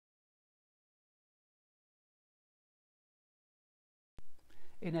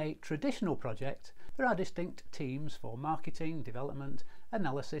In a traditional project, there are distinct teams for marketing, development,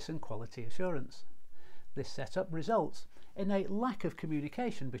 analysis and quality assurance. This setup results in a lack of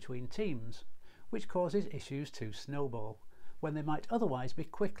communication between teams, which causes issues to snowball, when they might otherwise be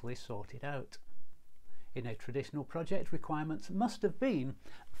quickly sorted out. In a traditional project, requirements must have been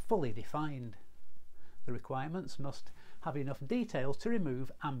fully defined. The requirements must have enough details to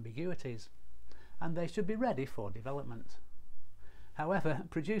remove ambiguities, and they should be ready for development. However,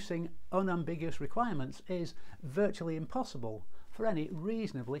 producing unambiguous requirements is virtually impossible for any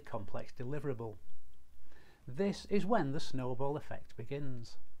reasonably complex deliverable. This is when the snowball effect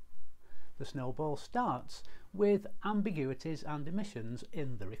begins. The snowball starts with ambiguities and omissions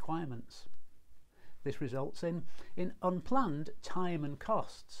in the requirements. This results in unplanned time and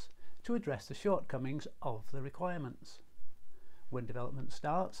costs to address the shortcomings of the requirements. When development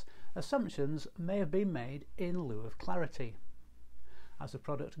starts, assumptions may have been made in lieu of clarity. As the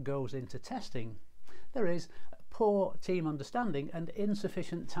product goes into testing, there is poor team understanding and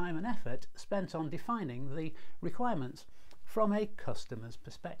insufficient time and effort spent on defining the requirements from a customer's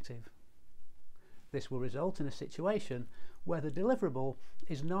perspective. This will result in a situation where the deliverable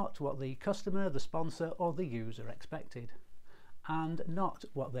is not what the customer, the sponsor or the user expected, and not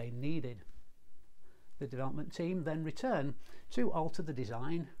what they needed. The development team then return to alter the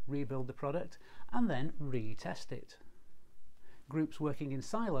design, rebuild the product and then retest it. Groups working in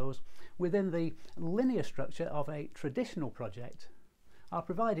silos within the linear structure of a traditional project are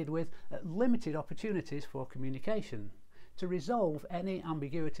provided with limited opportunities for communication to resolve any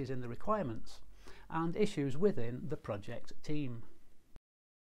ambiguities in the requirements and issues within the project team.